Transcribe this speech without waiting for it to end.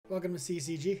Welcome to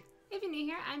CCG. If you're new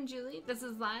here, I'm Julie. This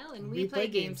is Lyle, and we play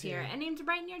games here and aim to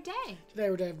brighten your day. Today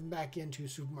we're diving back into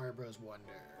Super Mario Bros. Wonder.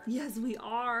 Yes, we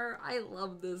are. I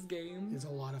love this game. It's a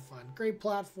lot of fun. Great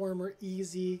platformer,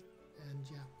 easy, and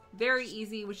yeah. Very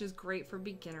easy, which is great for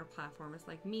beginner platformers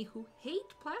like me who hate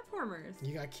platformers.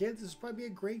 You got kids? This would probably be a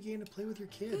great game to play with your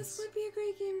kids. This would be a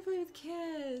great game to play with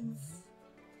kids.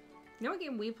 You know what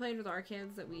game we played with our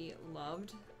kids that we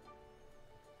loved?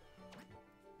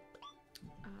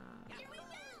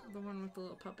 The one with the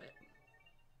little puppet.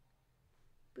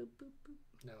 Boop, boop, boop.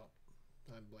 No,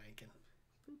 I'm blanking.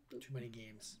 Boop, boop. Too many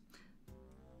games.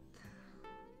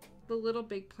 The Little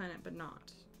Big Planet, but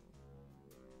not.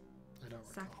 I don't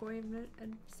recall.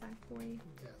 Sackboy?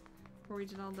 Yeah. Where we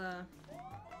did all the...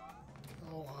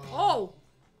 Oh! Oh!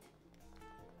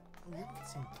 We haven't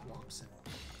seen Thwompson.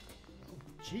 Oh,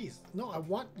 jeez. No, I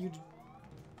want you to...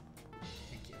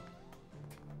 Thank you.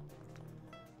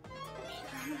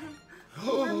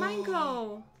 Where'd mine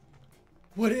go?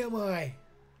 What am I?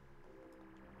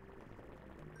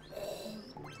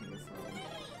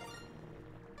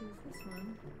 Who's this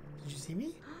one? Did you see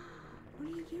me? What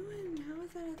are you doing? How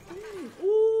is that a thing?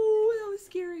 Ooh, that was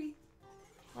scary.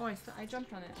 Oh, I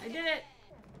jumped on it. I did it.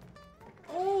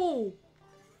 Oh!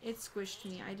 It squished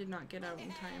me. I did not get out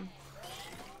in time.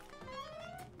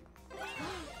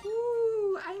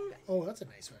 Ooh, Oh, that's a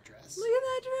nice red dress. Look at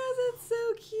that dress. It's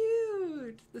so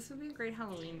cute. This would be a great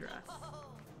Halloween dress.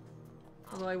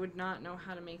 Although I would not know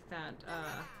how to make that,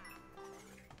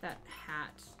 that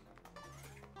hat.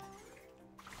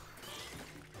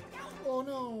 Oh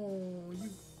no, you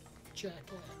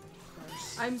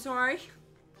jackass. I'm sorry.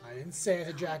 I didn't say it,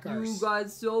 a jackass. You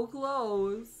got so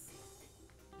close.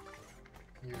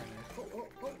 You're gonna...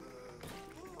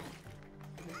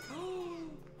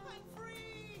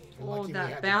 Oh,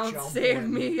 that bounce saved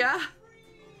me, yeah.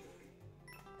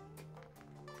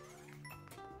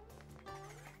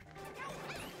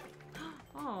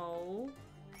 Oh.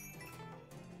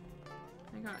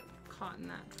 I got caught in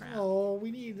that trap. Oh,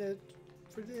 we need it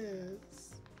for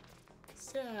this.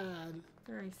 Sad.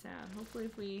 Very sad. Hopefully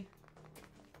if we...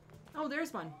 Oh,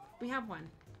 there's one. We have one.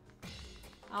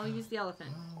 I'll use the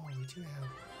elephant. Oh, we do have...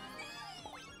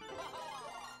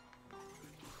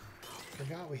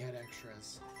 Forgot we had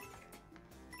extras.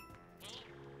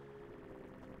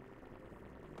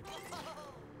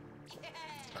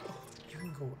 Oh, you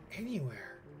can go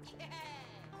anywhere.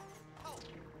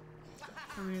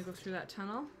 I'm gonna go through that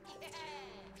tunnel. You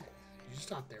just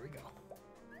stop. There we go.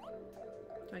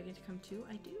 Do I get to come too?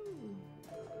 I do.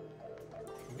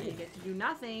 I get to do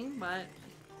nothing, but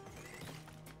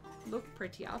look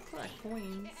pretty. I'll collect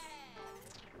coins.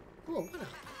 Oh, what up?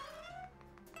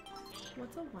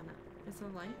 What's a one-up? Is it a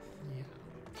life?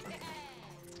 Yeah.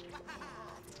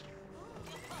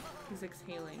 He's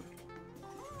exhaling.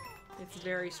 It's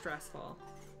very stressful.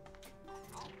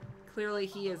 Clearly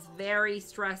he is very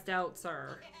stressed out,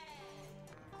 sir.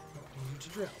 Oh, I need to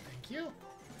drill. Thank you.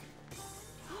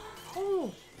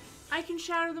 Oh! I can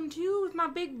shatter them too with my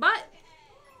big butt!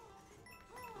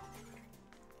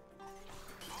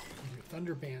 Your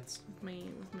thunder pants. With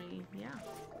my, yeah.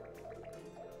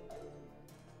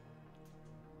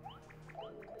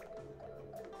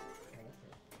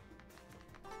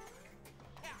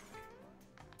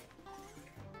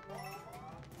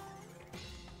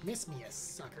 Miss me, you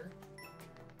sucker.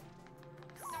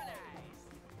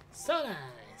 So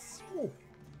nice. Oh.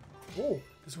 Oh,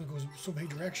 this one goes so many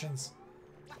directions.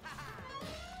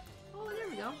 Oh, there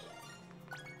we go.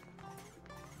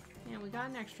 Yeah, we got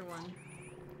an extra one.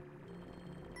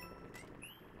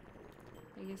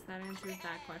 I guess that answers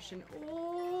that question.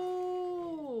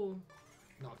 Oh!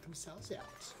 Knock themselves out.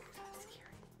 That's scary.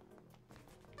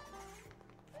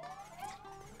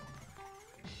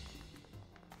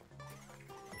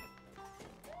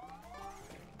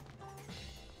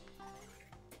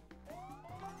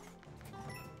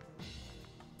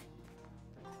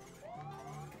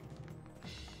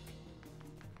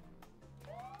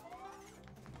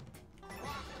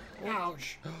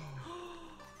 Ouch.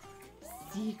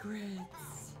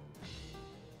 Secrets.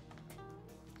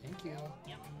 Thank you.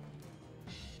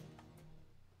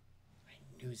 I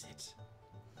knew it.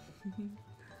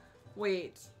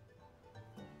 Wait.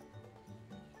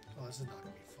 Oh, this is not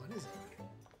gonna be fun, is it?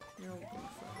 I don't think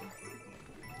so.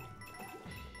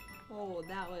 Oh,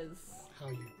 that was... How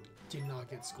you did not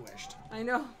get squished. I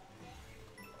know.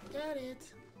 Got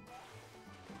it.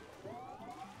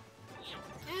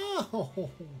 Ow!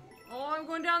 Oh, I'm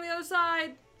going down the other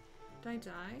side. Did I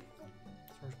die?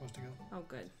 That's where we're supposed to go. Oh,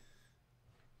 good.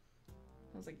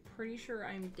 I was like pretty sure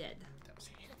I'm dead. That was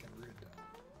heckin' rude, though.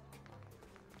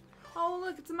 Oh,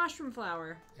 look, it's a mushroom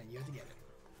flower. And you have to get it.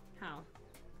 How?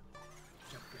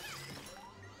 Jump here.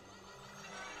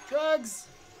 Drugs!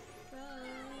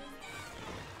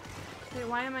 Wait,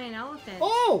 why am I an elephant?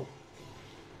 Oh!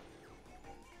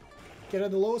 Get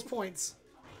at the lowest points.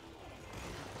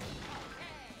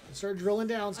 Start drilling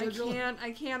down. Start drilling.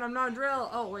 I can't. I'm not a drill.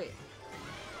 Oh, wait.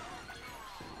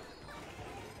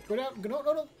 Go down. Go, no,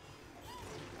 no, no.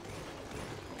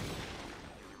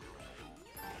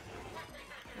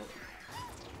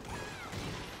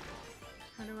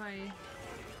 How do I...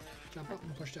 Jump up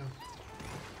and push down.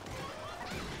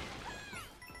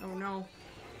 Oh, no.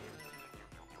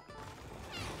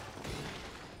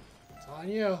 It's on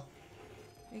you.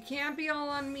 It can't be all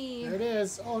on me. There it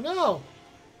is. Oh, no.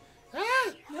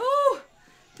 Ah! No!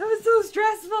 That was so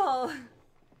stressful.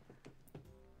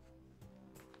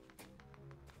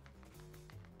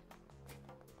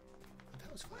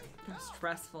 That was fine. That was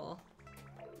stressful.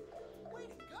 Way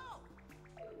to go!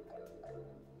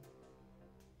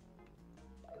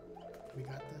 We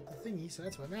got the thingy, so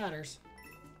that's what matters.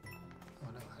 Oh,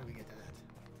 no. How do we get that?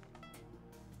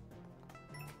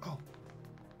 Oh.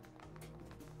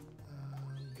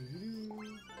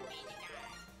 Doo-doo-doo.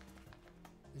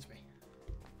 This way.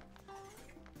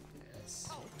 Yes.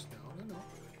 Oops, no, no, no.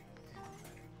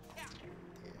 Dash.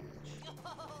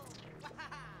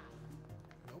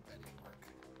 Nope, that didn't work.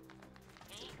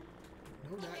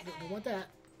 No, that, don't want that.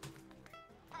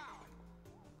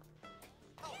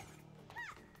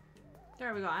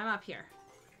 There we go. I'm up here.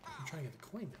 I'm trying to get the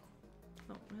coin,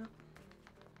 though. Oh, well.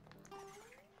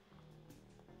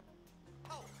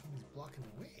 He's blocking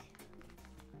the way.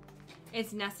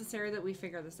 It's necessary that we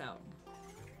figure this out.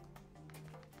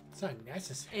 It's not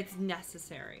necessary. It's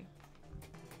necessary.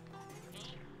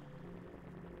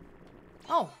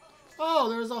 Oh. Oh,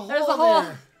 there's a hole There's a hole.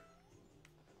 there.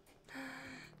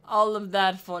 All of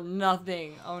that for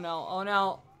nothing. Oh, no. Oh,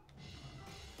 no.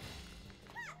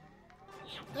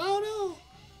 Oh, no.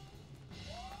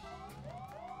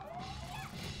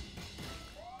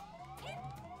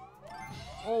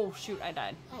 Oh, shoot. I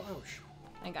died. Oh, ouch.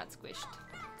 I got squished.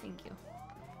 Thank you.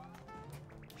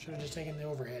 Should have just taken the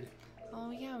overhead. Oh,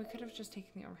 yeah. We could have just taken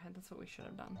the overhead. That's what we should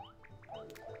have done.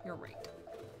 You're right.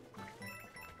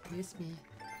 Miss me.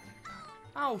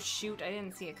 Oh, shoot. I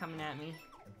didn't see it coming at me.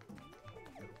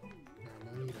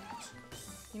 No, you don't.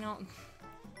 You know,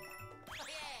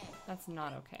 that's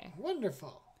not okay.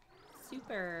 Wonderful.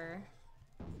 Super.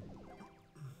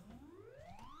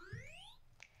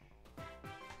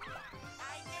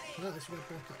 No, this went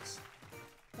both ways.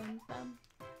 Bum, bum.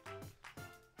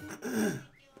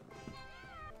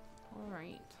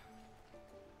 Alright.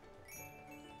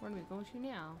 Where do we go to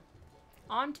now?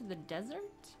 On to the desert?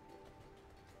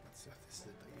 Let's see if this is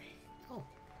the way. Oh,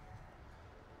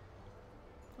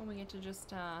 Oh, we get to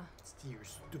just it's your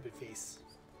stupid face.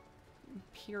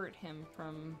 peer at him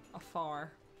from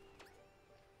afar.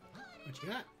 What you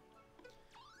got?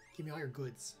 Give me all your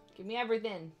goods. Give me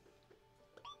everything.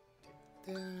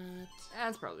 That.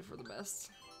 That's probably for the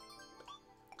best.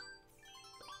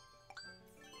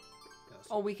 That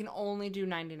Oh, we can only do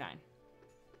 99.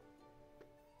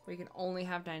 We can only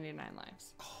have 99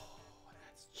 lives. Oh,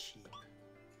 that's cheap.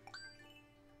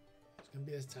 It's gonna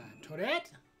be this time.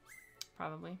 Toadette?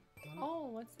 Probably. No, Oh,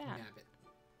 what's that? Nab it.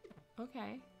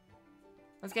 Okay.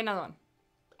 Let's get another one.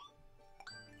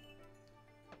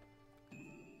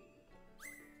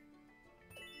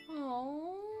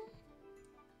 Oh.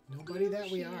 Nobody that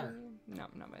we are. No,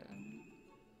 not by then.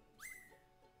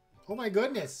 Oh my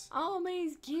goodness. Oh, but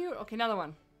he's cute. Okay, another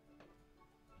one.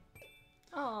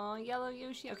 Oh, yellow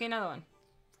Yoshi. Okay, another one.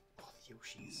 Oh, the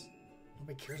Yoshis.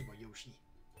 Nobody cares about Yoshi.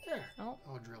 There. Oh,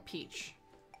 Oh, drill. Peach.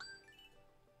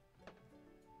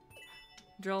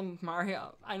 Drill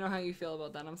Mario. I know how you feel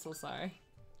about that. I'm so sorry.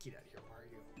 Get out of here,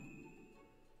 Mario.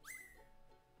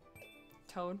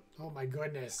 Toad. Oh my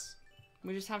goodness.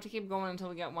 We just have to keep going until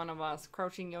we get one of us.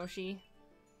 Crouching Yoshi.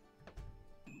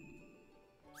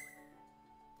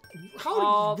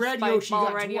 How did Red Spike Yoshi Ball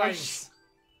got Red twice?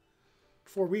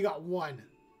 Before we got one.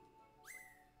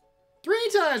 3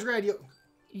 times Red Yoshi.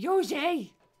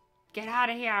 Yoshi! Get out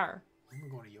of here! We're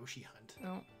going to Yoshi hunt.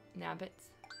 Oh, Nabbits.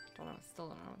 Still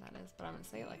don't know what that is, but I'm gonna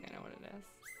say it like I know what it is.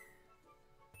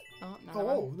 Oh, another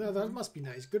Oh, one. that must be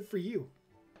nice. Good for you.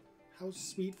 How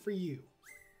sweet for you.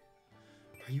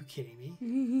 Are you kidding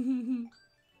me?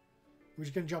 We're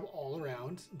just gonna jump all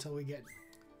around until we get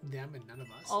them and none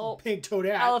of us. Oh, Pink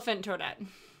Toadette. Elephant Toadette.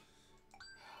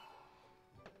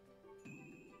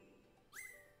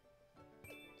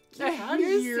 Get out of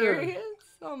You're here. serious?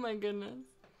 Oh my goodness.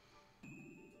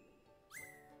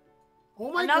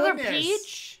 Oh my Another goodness.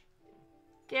 Peach?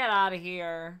 Get out of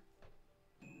here.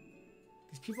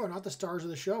 These people are not the stars of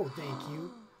the show. Thank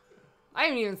you. I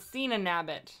haven't even seen a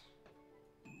Nabbit.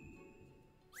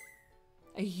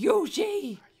 A Yoshi! Are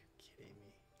you kidding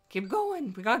me? Keep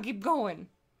going. We gotta keep going.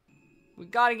 We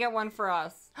gotta get one for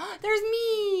us. There's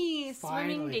me!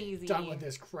 Swimming Finally Daisy. done with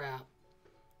this crap.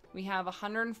 We have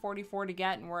 144 to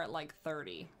get, and we're at like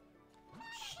 30.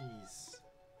 Jeez.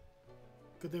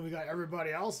 Good thing we got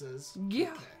everybody else's.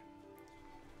 Yeah. Okay.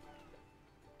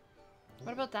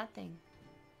 What about that thing?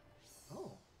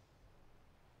 Oh,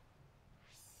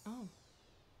 Oh.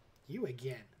 you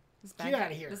again. This Get bad outta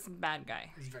guy. here. This is a bad guy.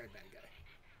 He's a very bad guy.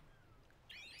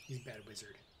 He's a bad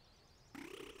wizard.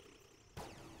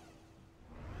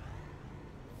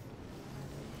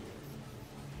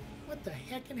 What the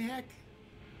heck and heck?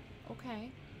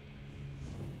 Okay.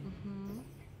 Mm-hmm.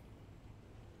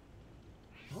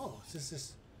 Oh, is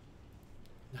this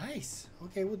nice?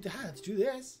 Okay, well, let's do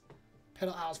this.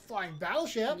 Pedal Owl's flying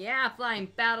battleship. Yeah, flying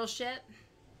battleship.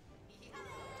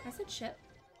 I said ship.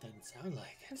 Doesn't sound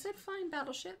like I it. said flying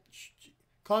battleship.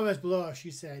 Comments below if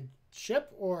she said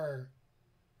ship or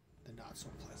the not so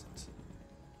pleasant.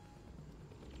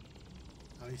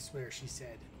 I swear she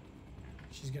said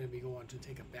she's gonna be going to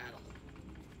take a battle.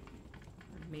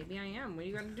 Maybe I am. What do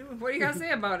you gotta do? What do you gotta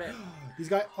say about it? He's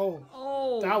got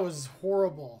Oh. that was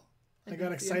horrible. I got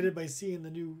didn't see excited by seeing the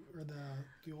new or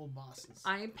the old bosses.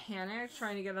 I panicked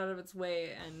trying to get out of its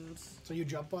way and... So you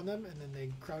jump on them and then they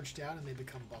crouch down and they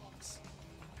become bombs.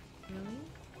 Really?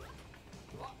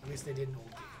 At least they did in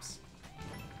old games.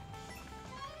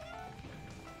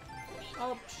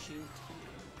 Oh, shoot.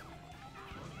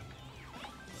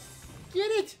 Get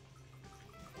it!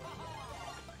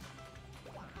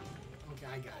 Okay,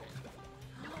 I got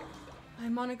it.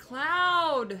 I'm on a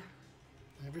cloud!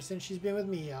 Ever since she's been with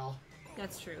me, y'all.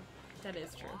 That's true. That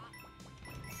is true.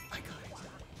 I got it.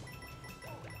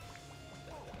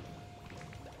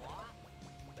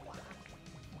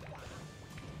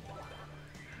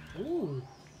 Ooh.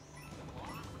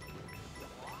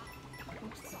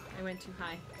 Oops. I went too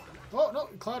high. Oh, no,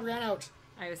 cloud ran out.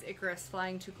 I was Icarus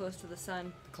flying too close to the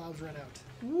sun. The clouds ran out.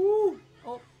 Woo!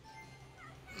 Oh,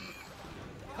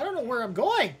 I don't know where I'm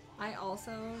going. I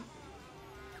also...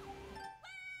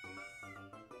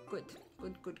 Good.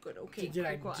 Good. Okay, Did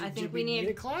I, cool. did, I did think we we need...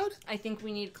 a cloud? I think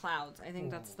we need clouds. I think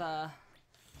that's the...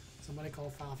 Somebody call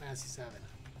Final Fantasy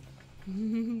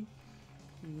VII.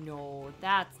 No,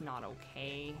 that's not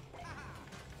okay.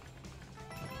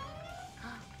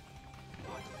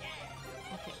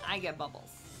 Okay, I get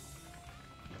bubbles.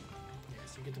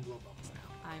 Yes, you get to blow bubbles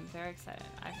now. I'm very excited.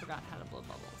 I forgot how to blow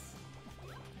bubbles.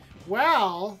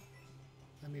 Well,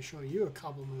 let me show you a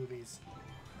couple movies.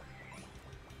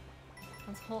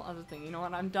 That's a whole other thing. You know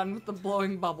what? I'm done with the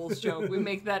blowing bubbles joke. We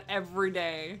make that every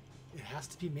day. It has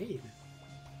to be made.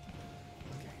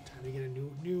 Okay, time to get a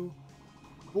new.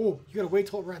 Oh, you gotta wait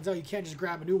till it runs out. You can't just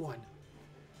grab a new one.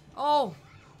 Oh!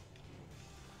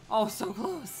 Oh, so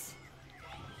close.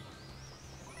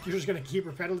 You're just gonna keep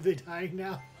repetitively dying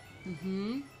now.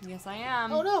 Mm-hmm. Yes, I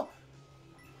am. Oh no!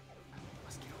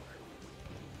 Must get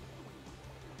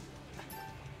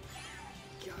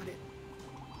over. Got it.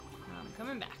 I'm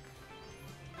coming back.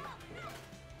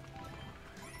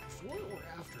 Before or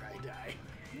after I die?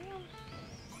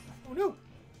 Oh no!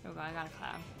 Oh god, I got a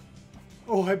cloud.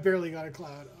 Oh, I barely got a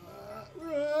cloud.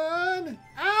 Run!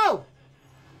 Ow!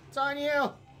 It's on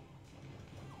you!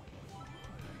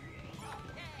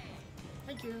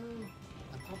 Thank you.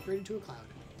 I popped right into a cloud.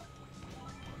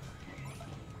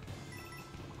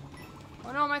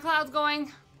 Oh no, my cloud's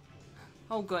going.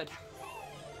 Oh good.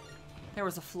 There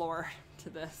was a floor to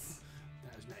this.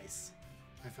 That was nice.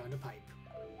 I found a pipe.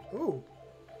 Ooh.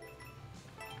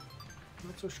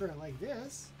 Not so sure I like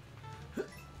this.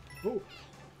 Oh.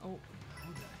 Oh, How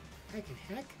the heck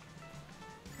and heck?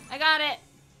 I got it.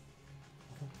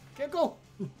 Can't go.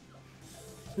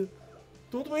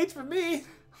 Don't wait for me.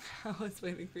 I was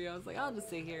waiting for you. I was like, I'll just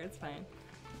sit here. It's fine.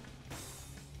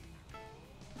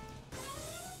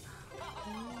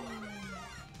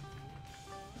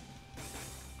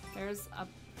 There's a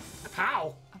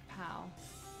Pow! pow.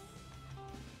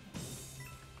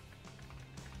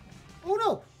 Oh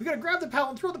no! We gotta grab the pow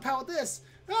and throw the pow at this.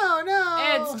 Oh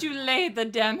no! It's too late. The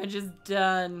damage is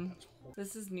done.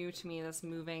 This is new to me, this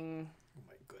moving. Oh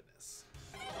my goodness.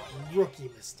 Rookie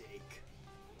mistake.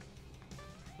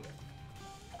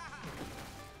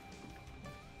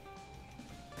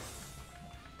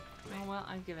 Oh well,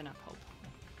 I've given up hope.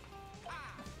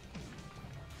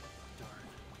 Darn.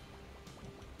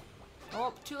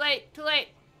 Oh, too late, too late.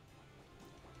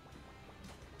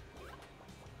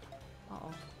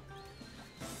 Uh-oh.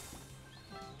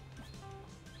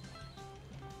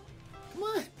 Come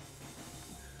on!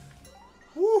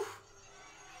 Woo!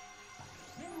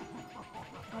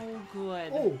 Oh,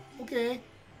 good. Oh, okay.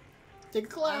 Take a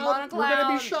cloud. I'm on a We're gonna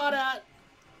cloud. be shot at.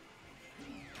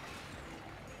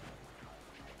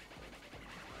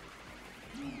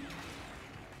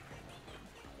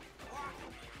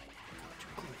 Too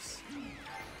close.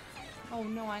 Oh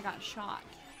no, I got shot.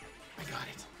 I got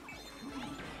it.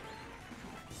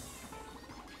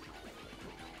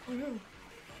 Oh no.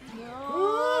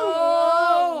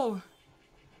 No!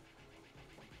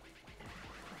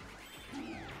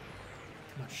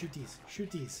 Come on, shoot these.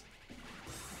 Shoot these.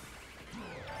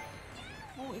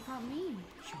 Oh, it got me.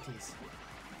 Shoot these.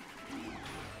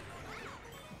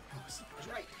 Oh, it's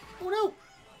right. Oh no!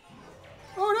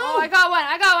 Oh no! Oh, I got one.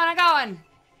 I got one. I got one.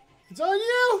 It's on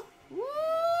you!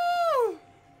 Woo!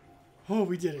 Oh,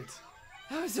 we did it.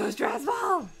 That was so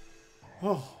stressful.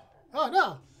 Oh. Oh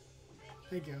no!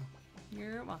 Thank you.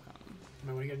 You're welcome.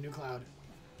 I want to get a new cloud.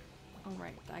 Oh,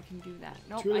 right. I can do that.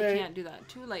 Nope, Too I late. can't do that.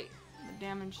 Too late. The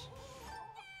damage.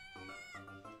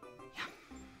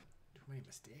 Too many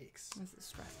mistakes. This is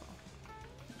stressful.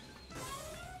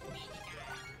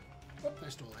 Oh, I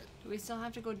stole it. Do we still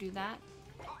have to go do that?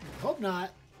 Hope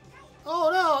not. Oh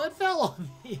no, it fell on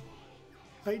me.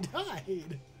 I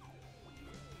died.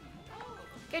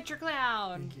 Get your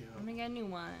cloud. Thank you. I'm gonna get a new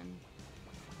one.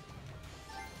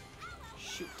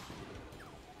 Shoot.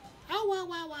 Ow, wow,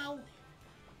 wow, wow.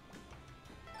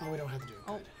 Oh, we don't have to do it.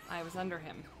 Oh, Good. I was under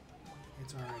him.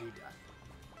 It's already done.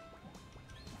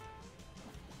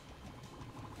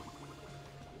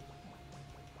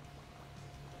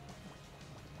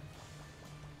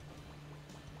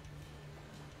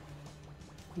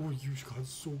 Oh, you got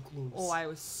so close. Oh, I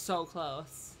was so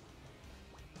close.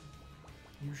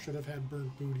 You should have had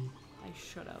burnt booty. I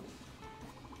should have.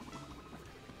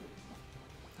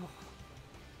 Oh,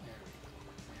 There we go.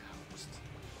 Now just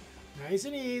nice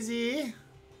and easy.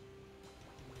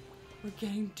 we're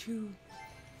getting too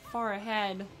far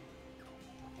ahead.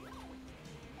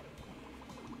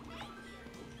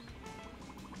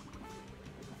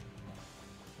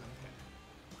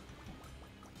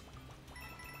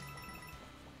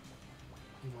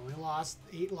 You've only lost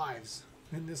 8 lives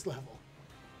in this level.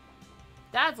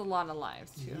 That's a lot of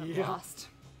lives to have Yeah. lost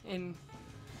in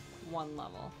one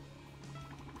level.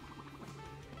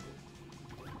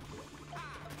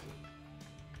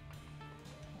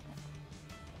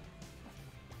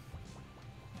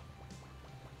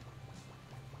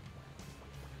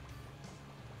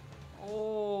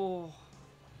 Oh,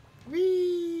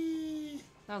 Whee!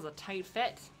 that was a tight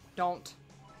fit. Don't.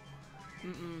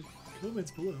 Mm-mm.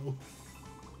 Comments below.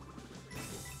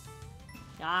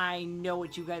 I know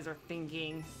what you guys are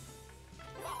thinking.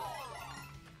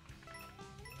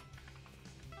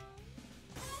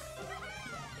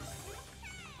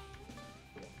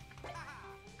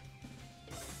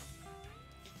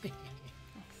 No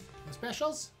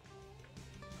specials?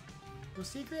 No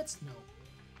secrets? No.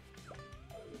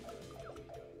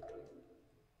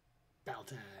 Battle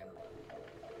time.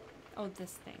 Oh,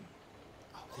 this thing.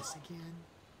 Oh, this again?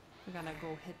 We gotta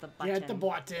go hit the button. Hit the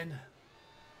button.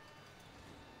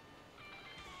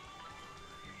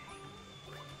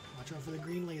 Watch out for the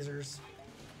green lasers.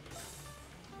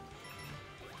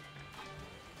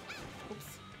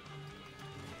 Oops.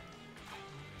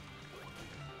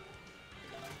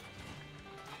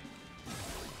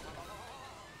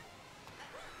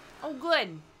 Oh,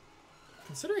 good.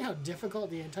 Considering how difficult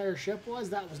the entire ship was,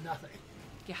 that was nothing.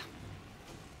 Yeah.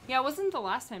 Yeah, it wasn't the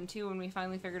last time, too, when we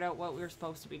finally figured out what we were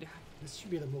supposed to be doing. This should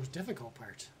be the most difficult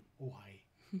part. Oh, hi.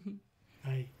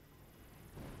 Hi.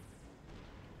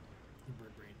 You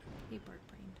bird brained. Hey, bird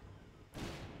brained.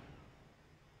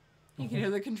 You can hear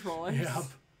the controllers. Yep.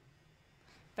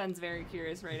 Ben's very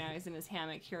curious right now. He's in his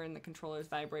hammock hearing the controllers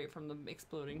vibrate from the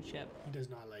exploding ship. He does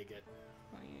not like it.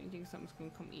 Oh, yeah, you think something's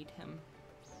gonna come eat him?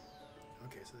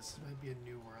 Okay, so this might be a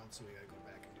new world, so we gotta go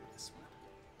back and do this one.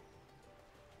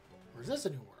 Or is this a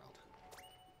new world?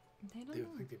 They don't They know.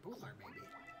 think they both are, maybe.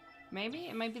 Maybe?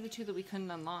 It might be the two that we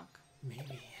couldn't unlock.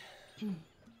 Maybe.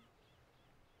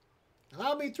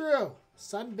 Allow me through!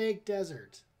 Sun-baked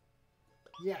desert.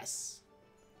 Yes.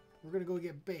 We're gonna go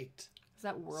get baked. Is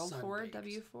that World 4, Sun-baked.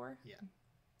 W4? Yeah.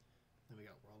 Then we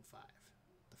got World 5.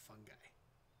 The fungi.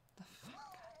 The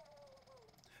fuck?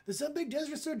 The sun-baked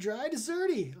desert is so dry,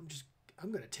 deserty.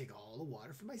 I'm gonna take all the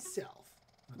water for myself.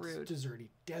 Rude. Deserty.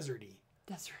 Deserty.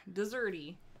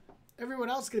 Deserty. Everyone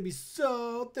else is gonna be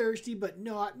so thirsty, but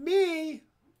not me.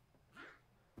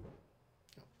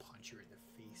 I'll punch you in the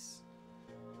face.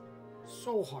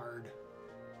 So hard.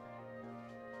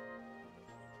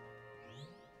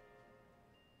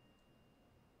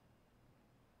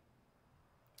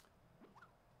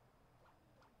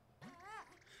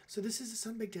 So this is the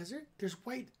Sunbaked Desert? There's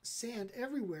white sand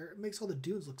everywhere. It makes all the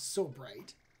dunes look so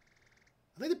bright.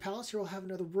 I think the palace here will have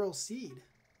another royal seed.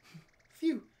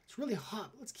 Phew, it's really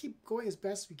hot. Let's keep going as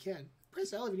best we can.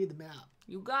 Press L if you need the map.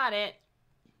 You got it.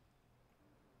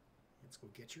 Let's go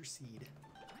get your seed.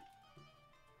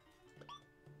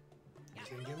 He's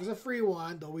gonna give us a free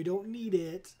one, though we don't need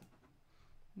it.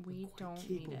 We Quite don't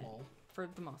need it. capable. For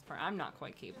the most part. I'm not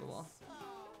quite capable.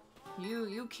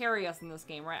 You carry us in this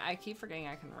game, right? I keep forgetting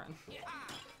I can run.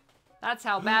 That's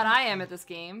how bad I am at this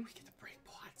game. We get the break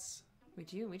pots. We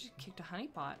do. We just kicked a honey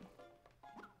pot.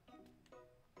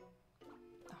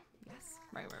 Oh, yes.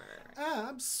 Right. Ah,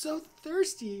 I'm so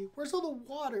thirsty. Where's all the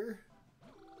water?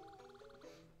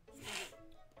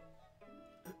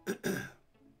 Can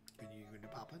you go to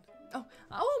Poplin?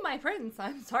 Oh, my prince.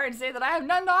 I'm sorry to say that I have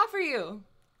none to offer you.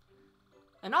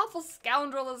 An awful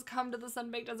scoundrel has come to the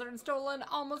Sunbaked Desert and stolen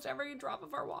almost every drop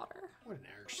of our water. What an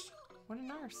arse. What a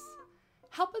nurse.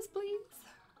 Help us, please.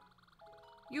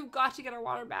 You've got to get our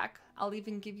water back. I'll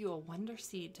even give you a wonder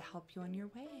seed to help you on your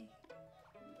way.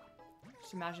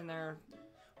 Just imagine they're...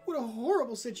 What a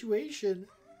horrible situation.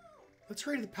 Let's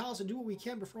hurry to the palace and do what we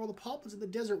can before all the poplins in the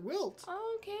desert wilt.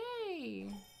 Okay.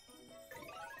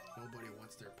 Nobody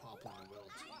wants their poplin to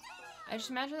wilt. I just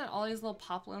imagine that all these little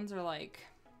poplins are like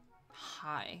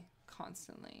high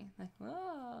constantly. Like,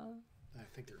 whoa. I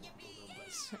think they're Oompa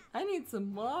Loompas. I need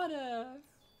some water.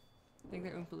 Think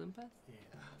they're Oompa Loompas? Yeah.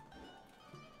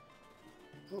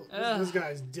 Oh, Ugh. this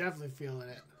guy's definitely feeling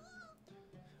it.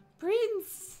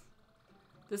 Prince!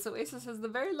 This oasis has the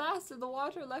very last of the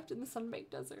water left in the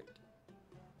Sunbaked Desert.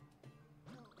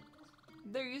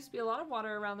 There used to be a lot of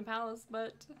water around the palace,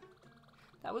 but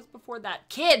that was before that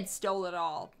kid stole it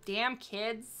all. Damn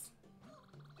kids.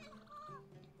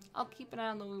 I'll keep an eye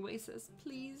on the oasis,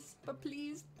 please. But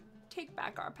please, take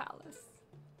back our palace.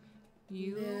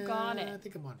 You Nah, got I it.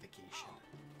 think I'm on vacation.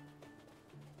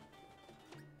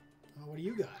 Oh, what do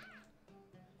you got?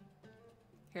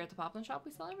 Here at the Poplin Shop,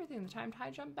 we sell everything. The timed high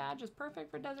jump badge is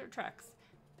perfect for desert treks.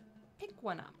 Pick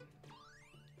one up.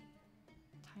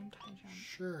 Timed high jump.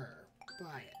 Sure,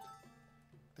 buy it.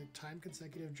 The time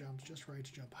consecutive jumps just right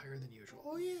to jump higher than usual.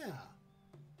 Oh yeah,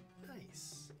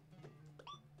 nice.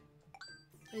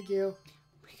 Thank you.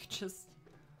 We could just...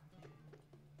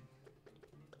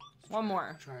 One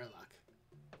more. Try our luck.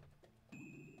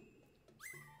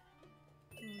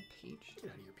 Peach. Get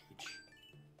out of here, Peach.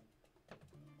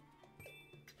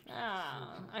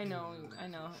 Ah, I know. I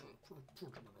know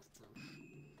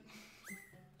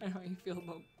how you feel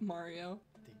about Mario.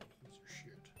 Thinking he's your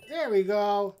shit. There we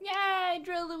go. Yay,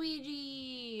 Drill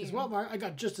Luigi! Guess what, Mark? I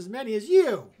got just as many as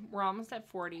you. We're almost at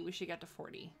 40. We should get to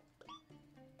 40.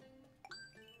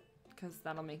 Because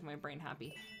that'll make my brain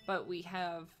happy. But we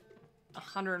have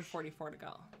 144 to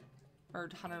go. Or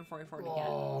 144 to get.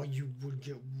 Oh, you would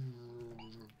get.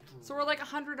 So we're like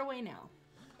 100 away now.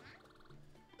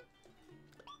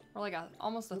 We're like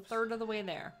almost a third of the way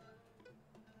there.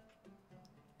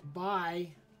 Buy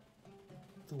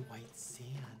the white sand.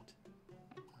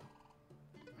 Oh.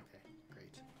 Okay,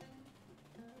 great.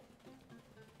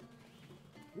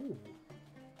 Ooh.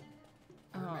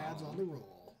 Nads on the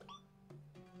roll.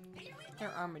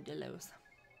 They're armadillos.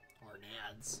 Or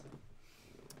nads.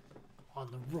 On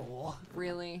the roll.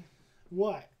 Really?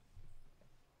 What?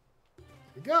 Here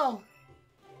we go.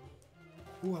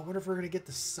 Ooh, I wonder if we're gonna get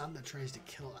the sun that tries to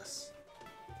kill us.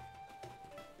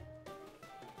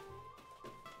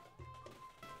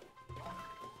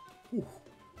 Ooh.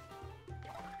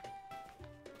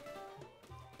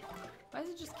 Why does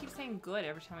it just keep saying good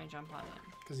every time I jump on it?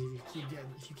 Because if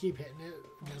you keep hitting it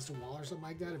against a wall or something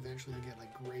like that, eventually you get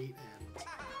like great and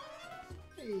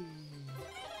hey,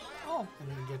 Oh. and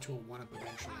then you get to a 1-up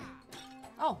eventually.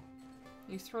 Oh.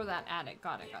 You throw that at it.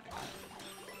 Got it, got it, got it.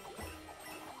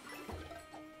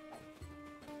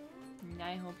 And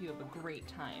I hope you have a great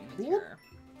time with Whoop. your...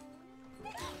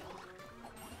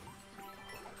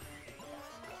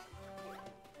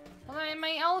 Oh,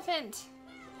 my elephant!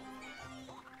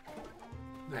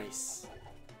 Nice.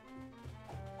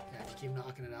 Yeah, if you keep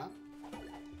knocking it up.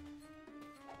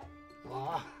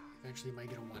 Ah, eventually you might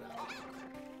get a 1-up.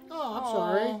 Oh, I'm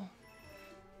sorry.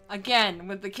 Again,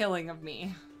 with the killing of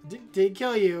me. Did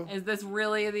kill you. Is this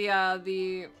really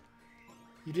the...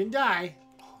 You didn't die.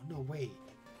 Oh, no, wait.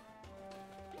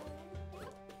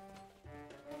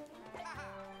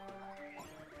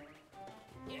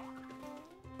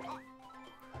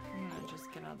 I'm gonna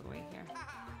just get out of the way here.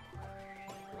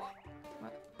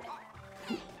 What?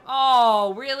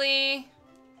 Oh, really?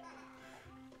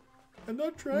 I'm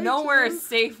not trying Nowhere to. is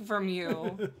safe from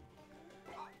you.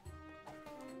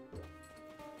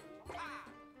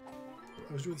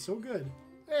 I was doing so good.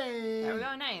 Hey, Hooray! There we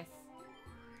go, nice.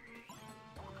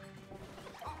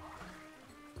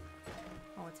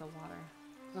 Oh, it's a water.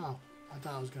 Oh, I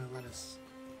thought I was gonna let us.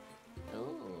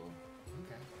 Ooh.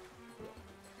 Okay.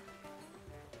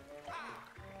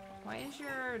 Why is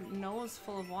your nose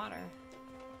full of water?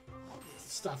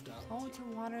 Stuffed up. Oh, to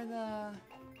water the... Oh.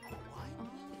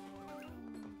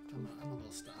 I'm a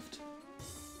little stuffed.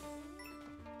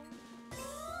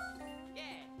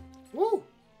 Woo!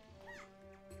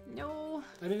 No.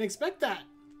 I didn't expect that.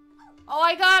 Oh,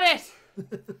 I got it!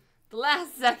 The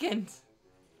last second.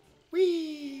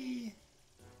 Whee!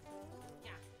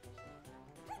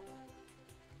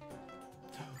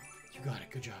 You got it.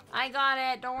 Good job. I got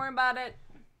it. Don't worry about it.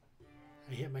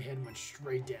 I hit my head and went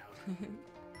straight down.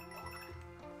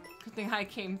 Good thing I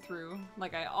came through,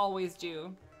 like I always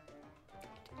do.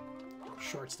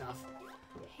 Short stuff.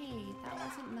 Hey, that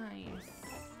wasn't nice.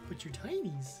 But you're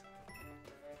tinies.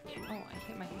 Oh, I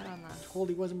hit my head on that.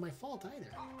 Totally wasn't my fault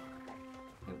either.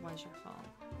 It was your fault.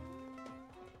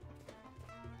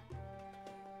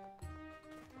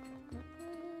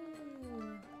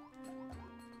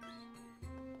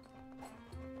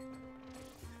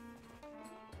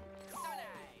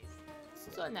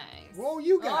 So nice. Whoa,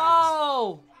 you guys!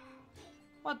 Oh!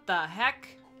 What the heck?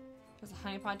 There's a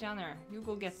honey pot down there. You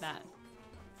go get that.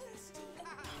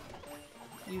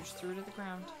 You just threw it at the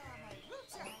ground.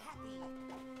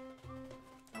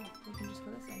 Oh, we can just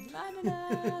go this way.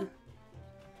 Da-da-da.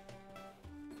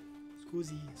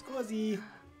 Scusi, scusi.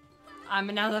 I'm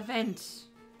an elephant.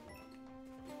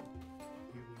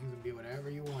 You can be whatever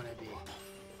you want to be. What?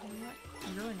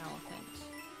 You're an elephant.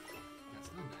 That's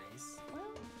not nice.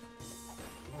 Well,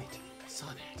 Wait, I saw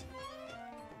that.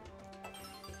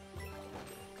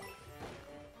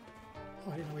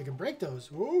 Oh, I didn't know we could break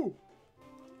those. Whoa!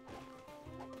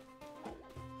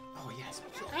 Oh, yes.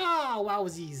 Ah,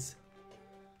 wowsies.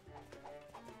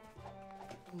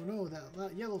 Oh, no,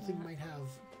 that yellow thing might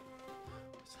have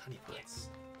honey pots.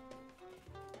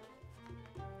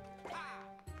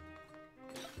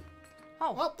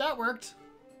 oh, Oh, that worked.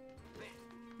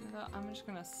 I'm just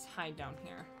gonna hide down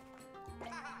here.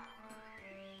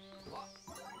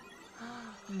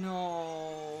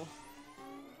 No.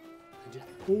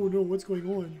 Oh, no, what's going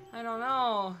on? I don't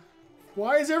know.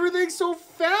 Why is everything so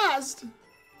fast?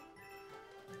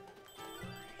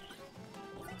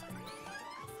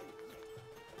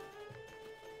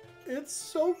 It's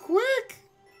so quick.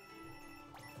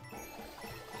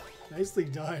 Nicely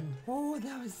done. Oh,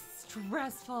 that was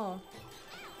stressful.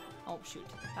 Oh, shoot.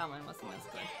 That one wasn't as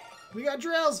good. We got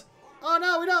drills. Oh,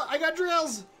 no, we don't. I got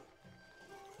drills.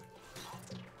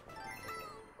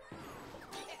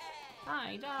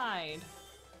 I died.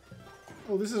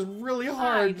 Oh, this is really I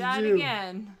hard to died do.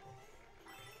 again.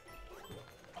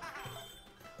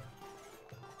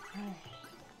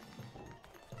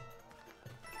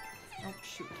 Oh,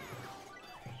 shoot.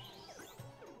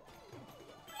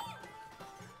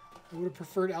 I would have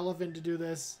preferred elephant to do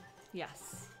this.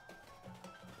 Yes.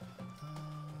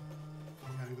 I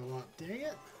gotta go up. Dang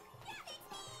it.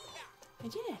 I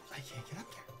did it. I can't get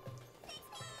up there.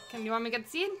 Can you want me to get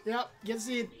the seed? Yep, get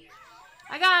seed.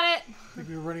 I got it. I think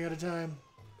we were running out of time.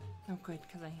 Oh, good,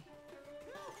 because I...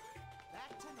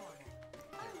 Back to normal.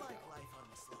 I like life on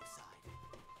the slow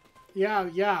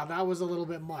side. Yeah, that was a little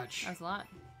bit much. That's a lot.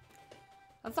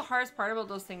 That's the hardest part about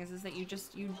those things is that you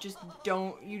just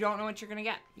don't know what you're gonna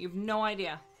get. You have no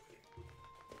idea.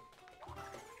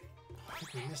 I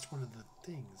think we missed one of the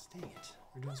things. Dang it.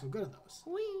 We're doing so good on those.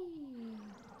 Whee!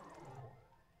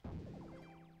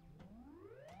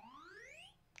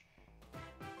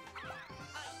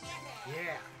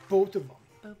 Yeah, both of them.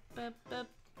 Boop, boop, boop.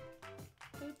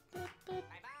 Boop, boop, boop.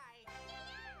 Bye-bye.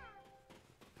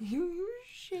 You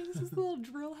Shanks' little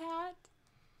drill hat.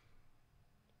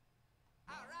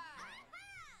 All right.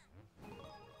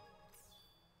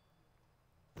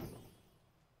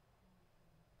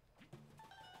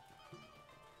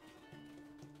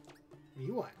 What do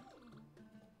you want?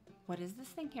 What is this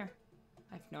thing here?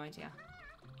 I have no idea.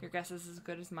 Your guess is as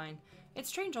good as mine. It's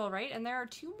strange, all right, and there are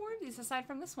 2 more of these aside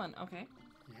from this one. Okay.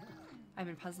 Yeah. I've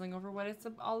been puzzling over what it's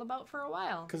all about for a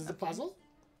while. Because it's a Okay. puzzle?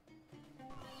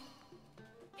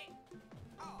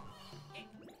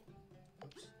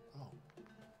 Oops. Oh.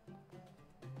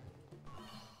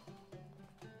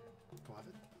 Go off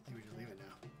it. I think we just leave it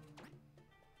now.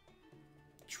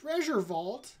 Treasure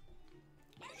vault?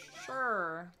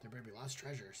 Sure. There better be lost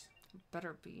treasures.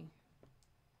 Better be.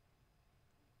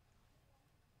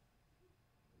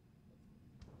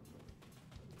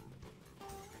 Oh,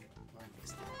 I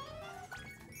missed it.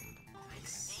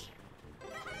 Nice.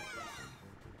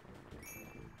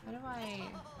 How do I...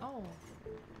 Oh.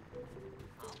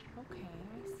 Okay,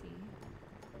 I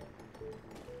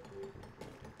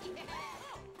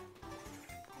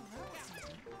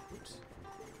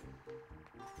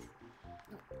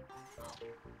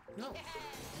No.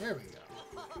 There we go.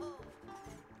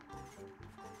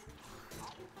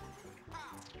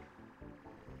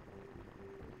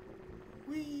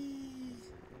 Whee!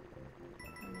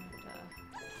 I'm gonna have to...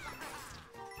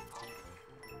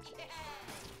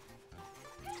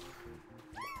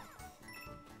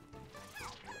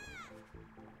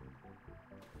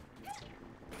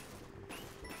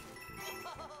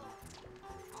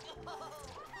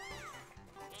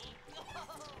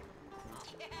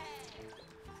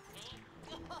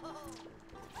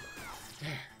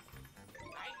 There.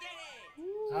 I did it!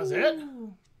 That was it?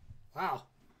 Ooh. Wow.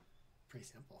 Pretty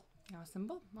simple. That was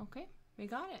simple. Okay, we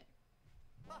got it.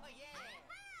 Oh yeah!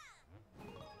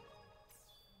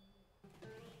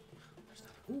 There's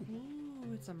another. Ooh.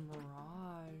 Ooh, it's a mirage.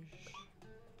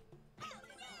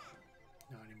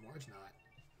 No, anymore it's not.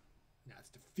 Now it's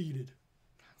defeated.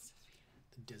 That's defeated.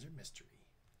 The Desert Mystery.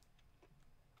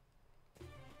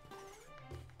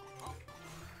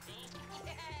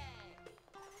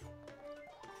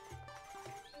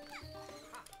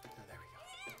 Oh, there we go.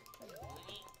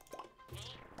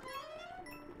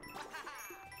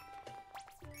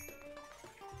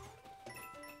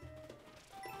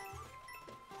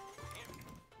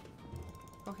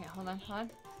 Okay, hold on, hold on.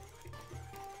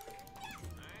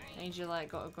 I need you to let it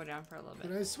go down for a little But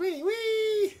bit. I swing.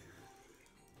 Whee!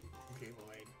 Okay,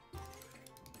 Lloyd. Oh,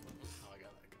 I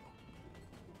gotta let it go.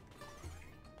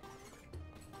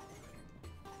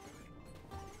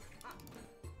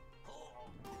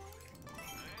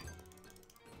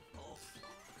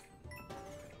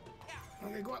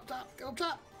 Okay, go up top. Go up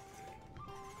top.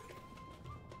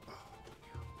 Oh,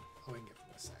 we can get from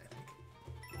this side, I think.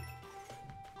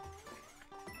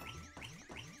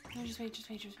 No, just wait, just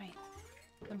wait, just wait.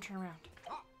 Let them turn around.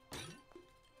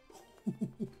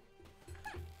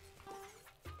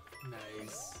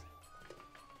 Nice.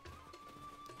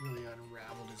 Really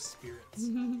unraveled his spirits.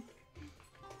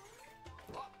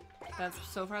 That's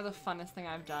so far the funnest thing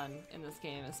I've done in this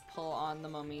game is pull on the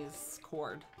mummy's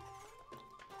cord.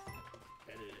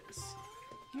 Bet it is.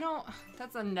 You know,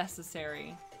 that's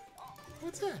unnecessary.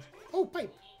 What's that? Oh,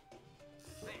 pipe.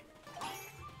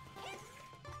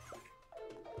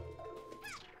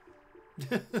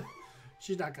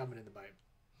 She's not coming in the pipe.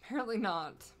 Apparently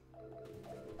not.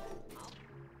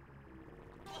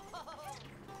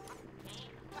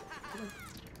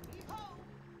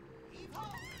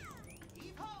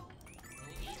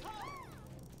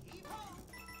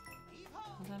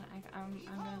 Hold on, I'm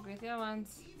gonna go with the other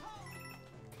ones.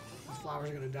 Those flowers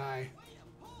are gonna die.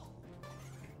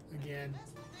 Again.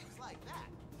 Things like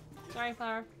that. Sorry,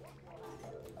 flower.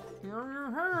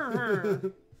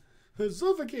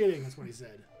 Suffocating, that's what he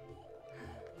said.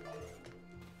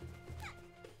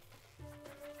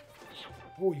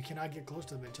 Oh, you cannot get close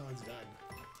to them until it's done.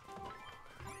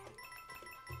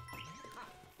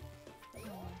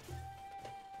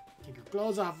 Take your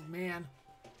clothes off, man.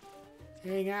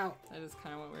 Hang out. That is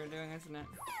kind of what we were doing, isn't it?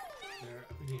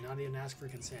 You do not even ask for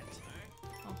consent.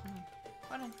 Oh, hold on.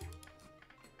 Hold on.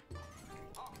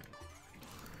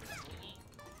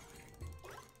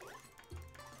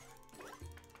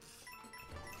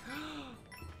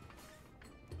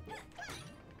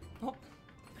 Oh,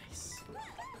 Nice.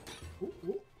 Ooh,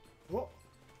 ooh, oh.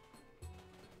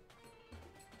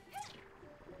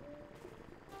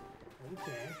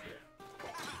 Okay.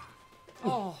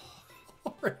 oh,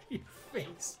 Right in your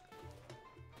face.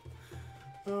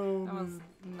 Oh, that was man.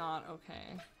 not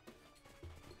okay.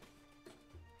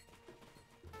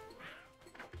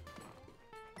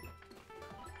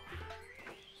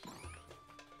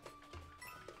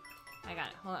 I got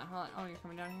it. Hold on, hold on. Oh, you're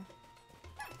coming down here?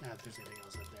 Not if there's anything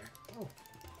else up there. Oh.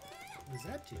 What does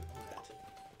that do? Oh, that.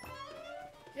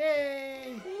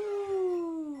 Yay!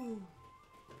 Ooh.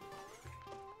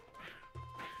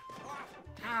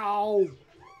 Ow!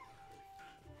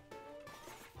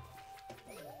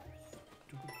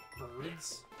 Stupid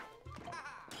birds. I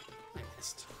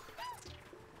missed.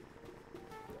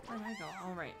 Where did I go?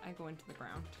 All right, I go into the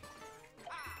ground.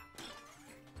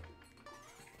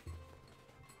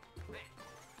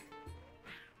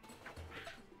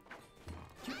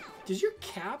 Did your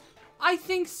cap? I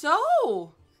think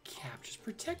so. Cap just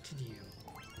protected you.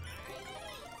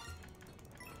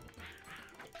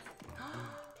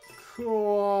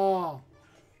 Cool.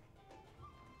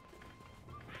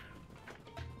 There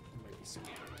might be some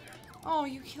down Oh,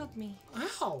 you killed me. there.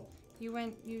 Ow! You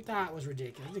went. You That was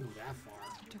ridiculous. I didn't go that far.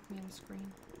 took me on the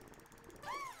screen.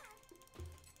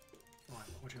 Hold on,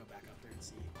 we'll go back up there and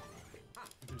see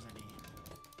if there's any.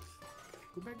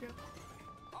 Go back down.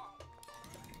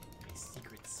 Any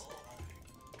secrets.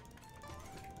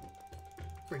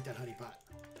 Break that honey pot.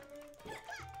 Okay.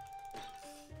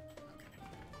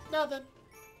 Nothing.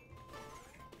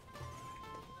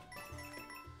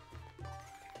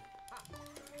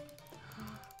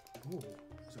 Oh,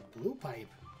 there's a blue pipe.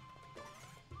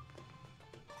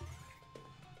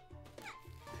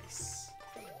 Nice.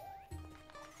 Okay,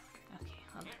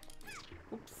 hold on.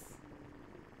 Oops.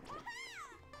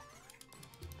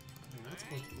 You're not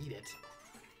supposed to eat it.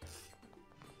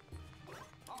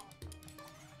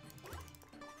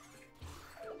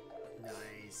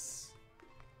 Nice.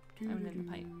 I'm in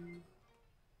the pipe.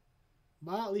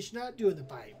 Well, at least you're not doing the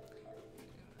pipe.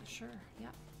 Sure,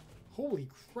 yeah. Holy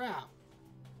crap.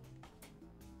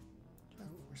 I don't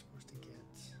know what we're supposed to get.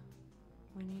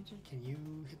 We need to... Can you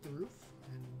hit the roof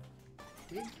and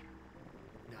dig?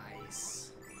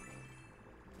 Nice.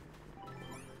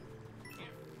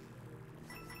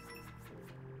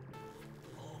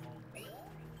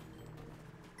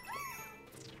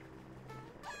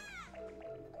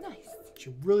 Nice.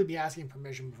 Should really be asking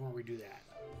permission before we do that.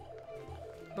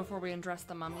 Before we undress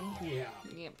the mummy? Yeah.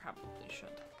 Yeah, probably should.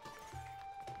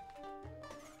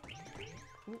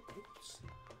 Oops.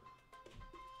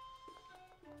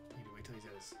 Need to wait till he's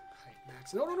at his height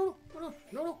max. No, no, no, no, no,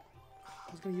 no, no.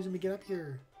 I was gonna use him to get up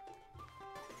here.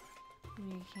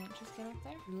 You can't just get up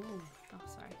there? No. Oh,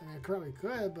 sorry. I mean, I probably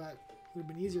could, but it would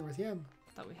have been easier with him.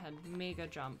 Thought we had mega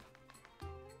jump.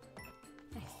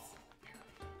 Nice.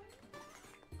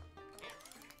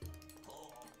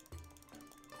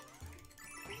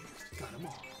 Got him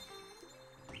all.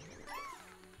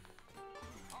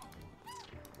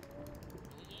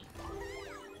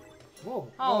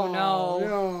 Whoa. Oh, no.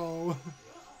 No.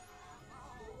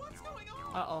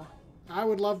 Uh-oh. I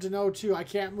would love to know too. I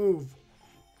can't move.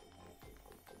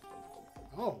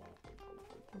 Oh.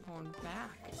 We're going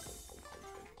back.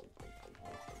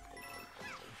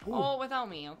 Ooh. Oh, without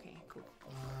me. Okay, cool.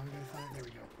 We gotta find it. There we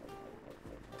go.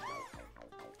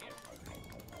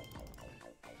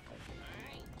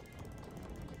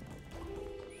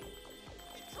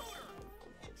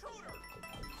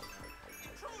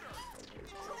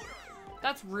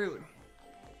 That's rude.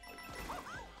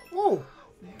 Whoa.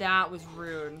 That was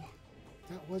rude.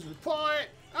 That was report.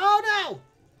 Oh no.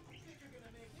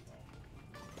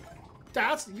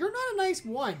 You're not a nice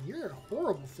one. You're a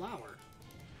horrible flower.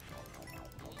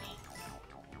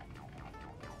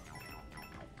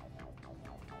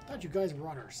 I thought you guys were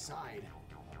on our side.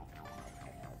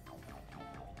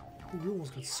 We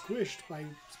almost got squished by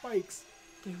spikes.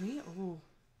 Did we? Oh.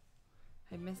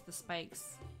 I missed the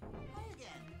spikes. Hi again.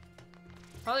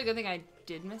 Probably a good thing I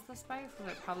did miss the spikes,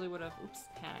 because I probably would have, oops,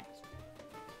 panicked.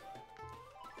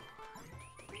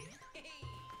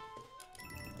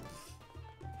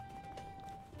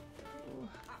 Ooh.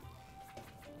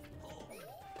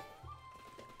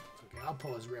 It's okay, I'll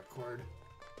pull his ripcord.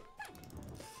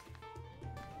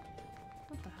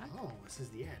 What the heck? Oh, this is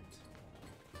the end.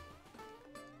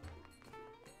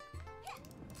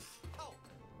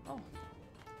 Oh.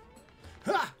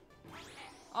 Ha!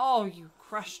 Oh, you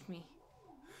crushed me.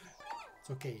 It's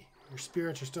okay. Your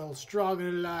spirits are still strong and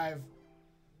alive.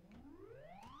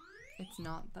 It's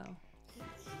not, though.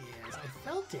 Yes, I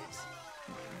felt it.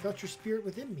 I felt your spirit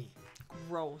within me.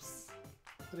 Gross.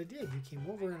 But I did. You came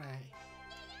over and I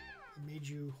made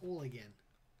you whole again.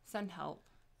 Send help.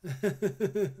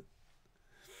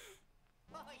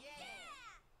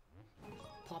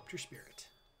 Popped your spirit.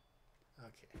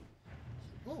 Okay.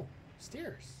 Oh,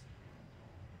 stairs.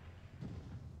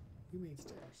 We made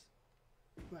stairs.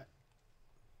 What?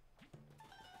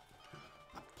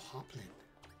 A poplin.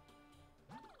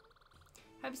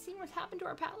 Have you seen what's happened to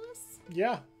our palace?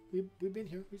 Yeah, we've been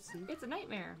here. We've seen. It's a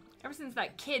nightmare. Ever since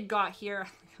that kid got here,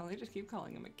 they just keep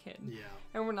calling him a kid. Yeah.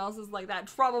 Everyone else is like that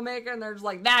troublemaker, and they're just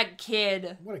like, that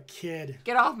kid. What a kid.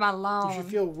 Get off my lawn. You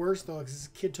should feel worse though, because this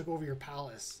kid took over your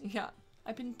palace. Yeah.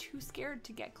 I've been too scared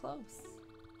to get close.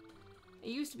 It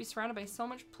used to be surrounded by so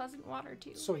much pleasant water,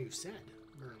 too. So you said,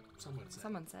 or someone said.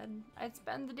 Someone said. I'd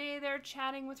spend the day there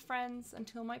chatting with friends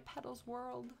until my petals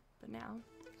whirled. But now...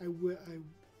 Well, whittled?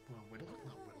 Not whittled.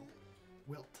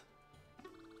 Wilt.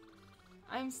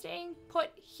 I'm staying put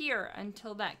here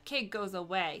until that kid goes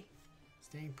away.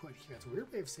 Staying put here. That's a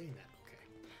weird way of saying that. Okay.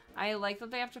 I like that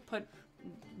they have to put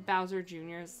Bowser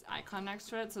Jr.'s icon next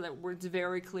to it so that it's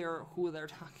very clear who they're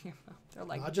talking about. They're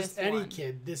like, Not just this any one.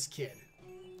 kid, this kid.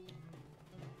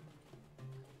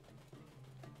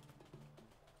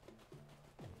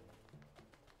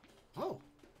 Oh.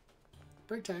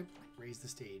 Break time. Raise the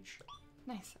stage.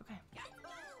 Nice, okay. Yeah.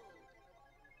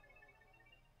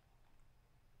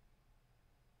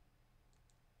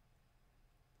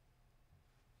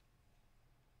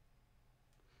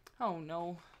 Oh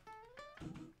no.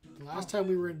 The last time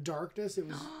we were in darkness, it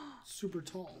was super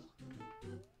tall.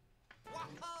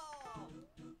 Whoa!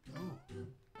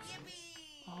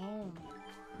 Oh.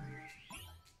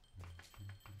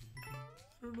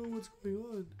 I don't know what's going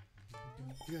on.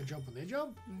 You gotta jump when they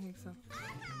jump? I think so.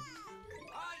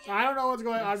 I don't know what's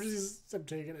going on. I'm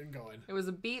taking it and going. It was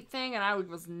a beat thing, and I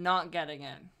was not getting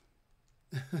it.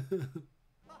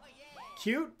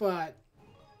 Cute, but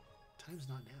time's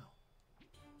not now.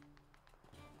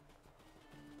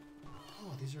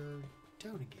 Oh, these are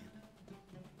down again.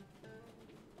 Do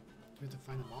we have to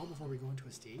find them all before we go into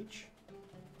a stage?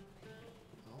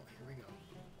 Oh, here we go.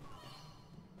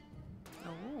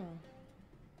 Oh.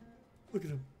 Look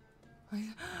at him.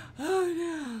 Oh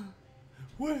no.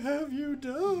 What have you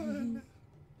done?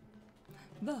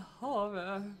 The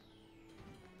horror.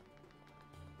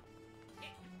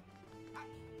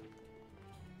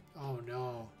 Oh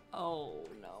no. Oh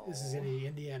no. This is any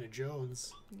Indiana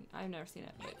Jones. I've never seen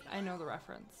it, but I know the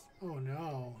reference. Oh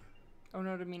no. Oh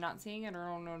no to me not seeing it, or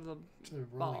oh no to the To the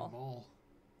rolling ball.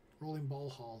 Rolling ball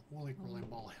hall. More like rolling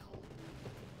ball hell.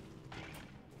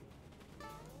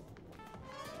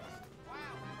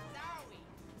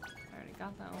 I already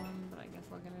got that one, but I guess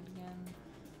look at it again.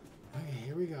 Okay,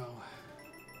 here we go.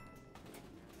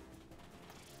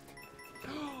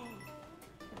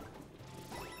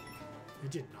 It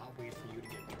did not wait for you to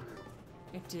get through.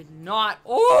 It did not.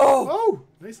 Oh! Oh!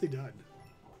 Nicely done.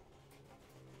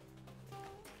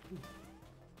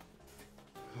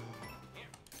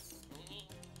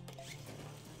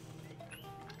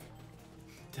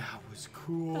 That was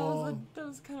cool. That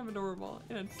was kind of adorable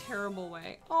in a terrible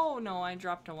way. Oh no, I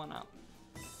dropped a one up.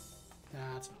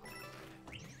 That's not good.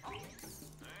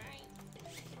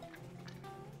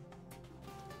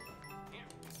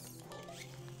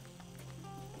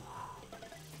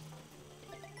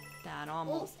 That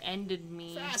almost ended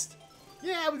me. Fast!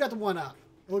 Yeah, we got the one up.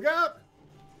 Look out!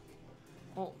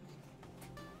 Oh,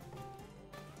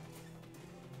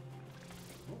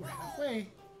 Oh, we're halfway.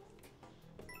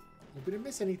 Hope we didn't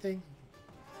miss anything.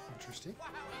 Interesting.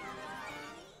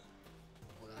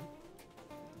 Hold on.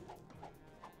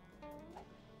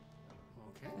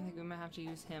 Okay. I think we might have to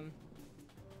use him.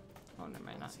 Oh, never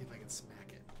mind. Let's Not. see if I can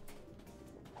smack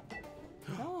it.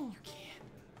 Oh. You can.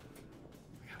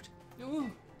 Look out.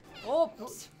 Ooh. Oh,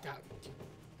 Oops.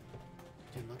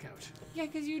 didn't look out. Yeah,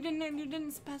 because you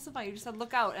didn't specify. You just said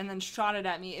look out and then shot it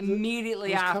at me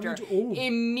immediately it was after. coming to- oh.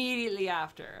 Immediately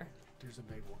after. There's a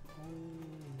big one. Oh.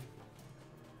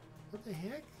 What the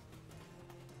heck?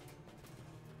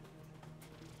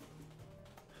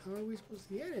 How are we supposed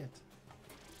to get it?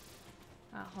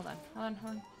 Hold on.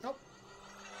 Nope.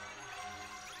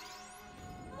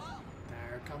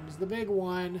 There comes the big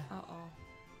one. Uh-oh.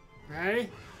 Ready?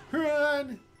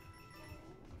 Run!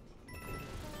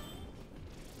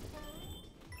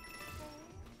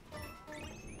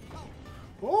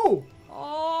 Oh!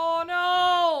 Oh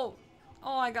no!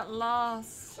 Oh, I got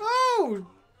lost. Oh!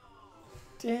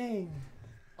 Dang.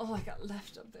 Oh, I got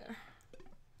left up there.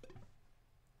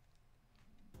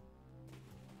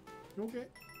 Okay.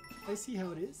 I see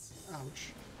how it is.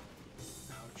 Ouch.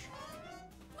 Ouch.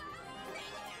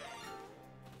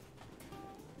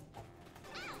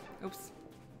 Oops.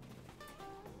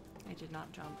 I did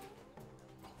not jump.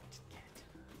 Oh, I didn't get it.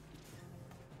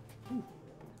 Ooh.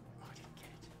 Oh, I didn't get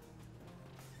it.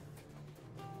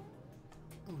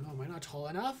 Oh no, am I not tall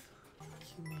enough?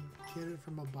 Can we get it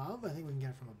from above? I think we can get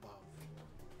it from above.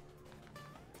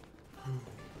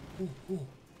 Ooh, ooh, ooh.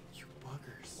 You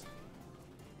buggers.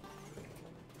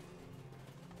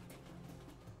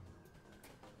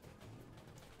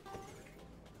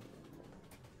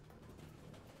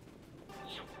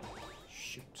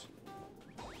 Shoot.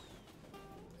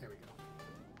 There we go.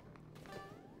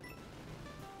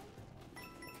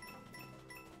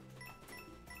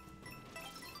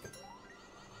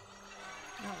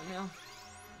 Oh no.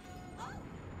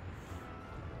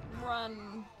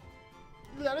 Run.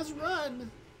 Let us run!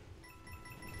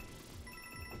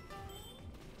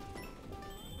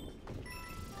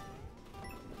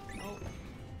 Oh.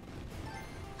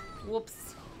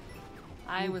 Whoops.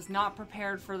 I was not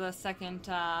prepared for the second,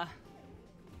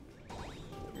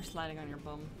 You're sliding on your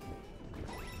bum.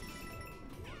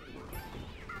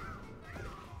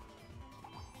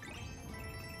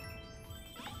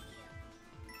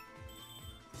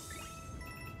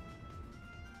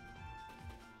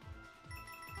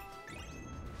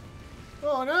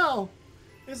 Oh no!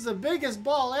 This is the biggest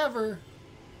ball ever!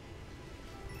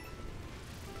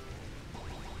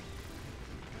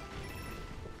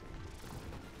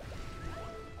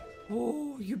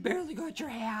 Oh, you barely got your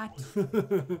hat. Not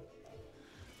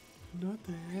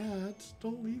the hat.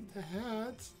 Don't leave the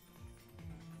hat.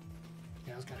 Yeah,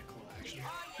 that was kind of cool, actually.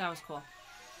 That was cool.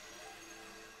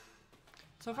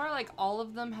 So far, like, all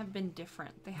of them have been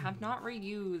different. They have not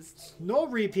reused No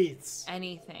repeats.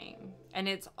 anything. And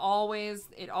it always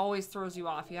throws you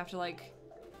off. You have to, like...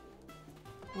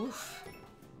 Oof.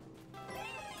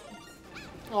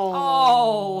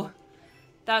 Oh!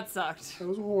 That sucked. That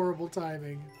was horrible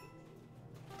timing.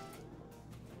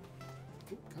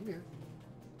 Ooh, come here.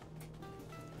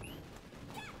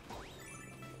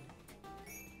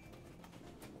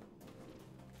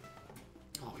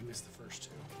 Oh, we missed the first two.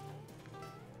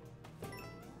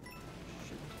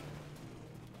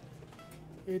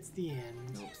 It's the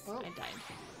end. Oops, Oh, I died.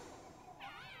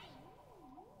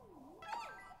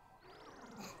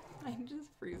 I just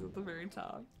freeze at the very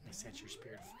top. I set your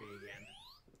spirit free again.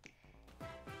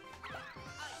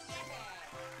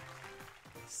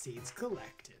 Seeds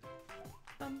collected.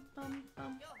 Bum, bum,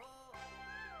 bum.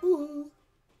 Woohoo!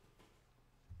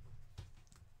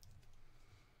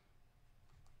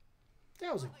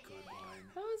 That was a good one.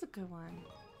 That was a good one.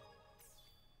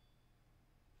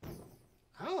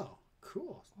 Oh,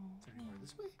 cool. Is there any more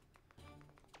this way?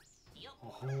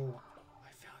 Oh,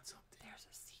 I found something. There's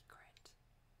a secret.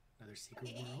 Another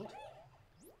secret world.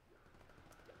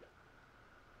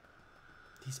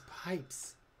 These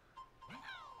pipes.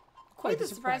 Quite the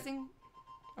the surprising...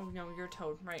 Oh, no, you're a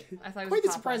toad. Right. I thought it was Quite the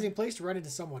Popeye. surprising place to run into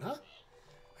someone, huh?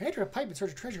 I entered a pipe in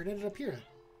search of treasure and ended up here.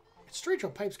 It's strange how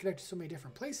pipes connect to so many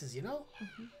different places, you know?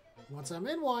 Once I'm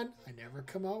in one, I never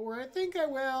come out where I think I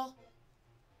will.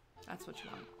 That's what you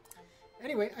want.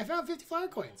 Anyway, I found 50 flower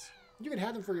coins. You can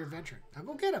have them for your adventure. Now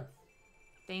go get them.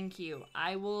 Thank you.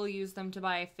 I will use them to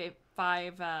buy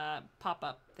 5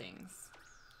 pop-up things.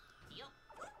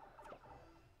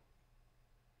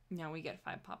 Now we get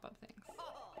 5 pop-up things.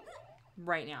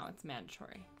 Right now, it's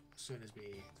mandatory. As soon as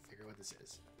we figure what this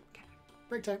is. Okay.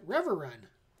 Break time. Rever run.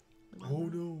 Oh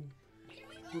no.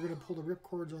 We're going to pull the rip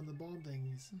cords on the bomb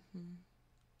thingies.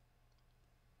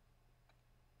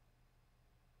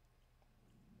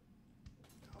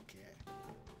 Okay.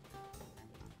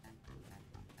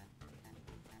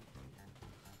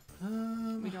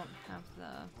 We don't have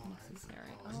the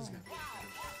necessary. This is Oh. gonna be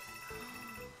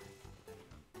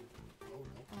oh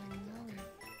no. Can't get that. Okay.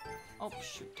 Oh,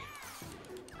 shoot.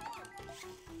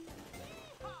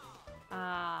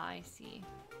 Ah, I see.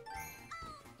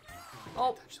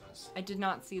 Oh, Touch those. I did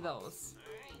not see those.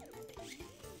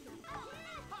 Oh,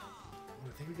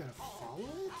 I think we gotta follow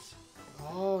it?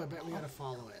 Oh, I bet we gotta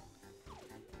follow it.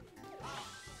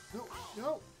 No,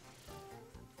 no.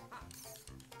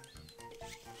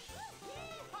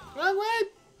 Wrong way!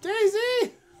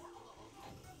 Daisy!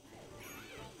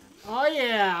 Oh,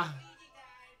 yeah.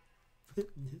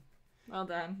 Well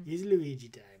done. Easy Luigi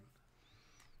time.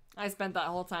 I spent that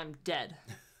whole time dead.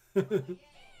 You're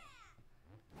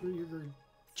a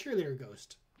cheerleader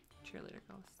ghost. Cheerleader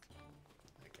ghost.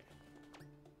 Okay.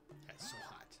 That's so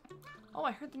hot. Oh,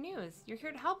 I heard the news. You're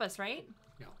here to help us, right?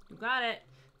 No. You got it.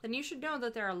 Then you should know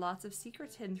that there are lots of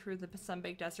secrets hidden through the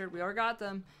Sunbaked Desert. We already got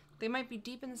them. They might be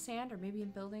deep in the sand or maybe in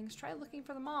buildings. Try looking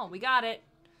for them all. We got it.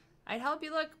 I'd help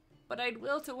you look, but I'd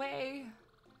wilt away.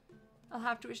 I'll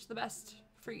have to wish the best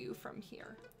for you from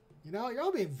here. You know, you're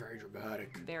all being very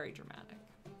dramatic. Very dramatic.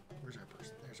 Where's our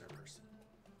person? There's our person.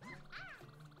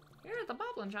 Here at the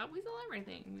Boblin shop, we sell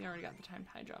everything. We already got the timed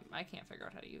high jump. I can't figure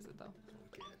out how to use it, though.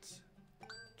 We'll get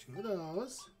 2 of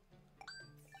those.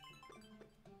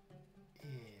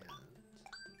 And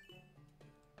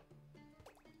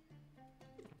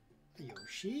a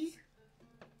Yoshi.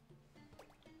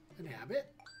 An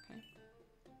Abbott. Okay.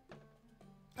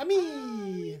 A me!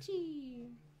 Luigi.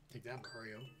 Take that,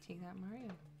 Mario. Take that,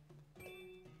 Mario.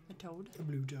 A toad. A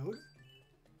blue toad.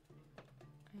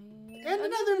 And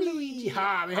And another Luigi.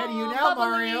 Ha! I'm ahead of you now, Papa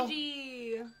Mario.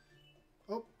 Luigi.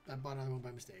 Oh, I bought another one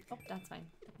by mistake. Oh, that's fine.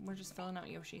 We're just filling out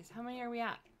Yoshi's. How many are we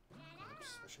at?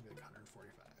 Oops, that should be like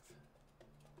 145.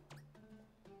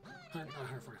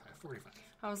 145, 45.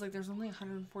 I was like, there's only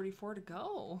 144 to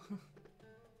go.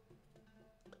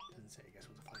 Doesn't say, I guess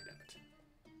we'll have to find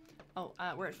out.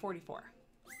 Oh, we're at 44.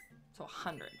 So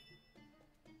 100.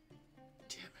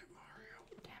 Damn it, Mario.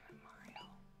 Damn it, Mario.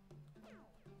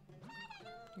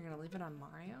 You're gonna leave it on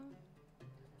Mario?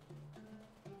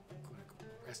 I'm gonna go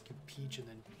rescue Peach and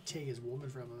then take his woman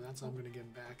from him. That's how I'm gonna get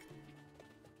him back.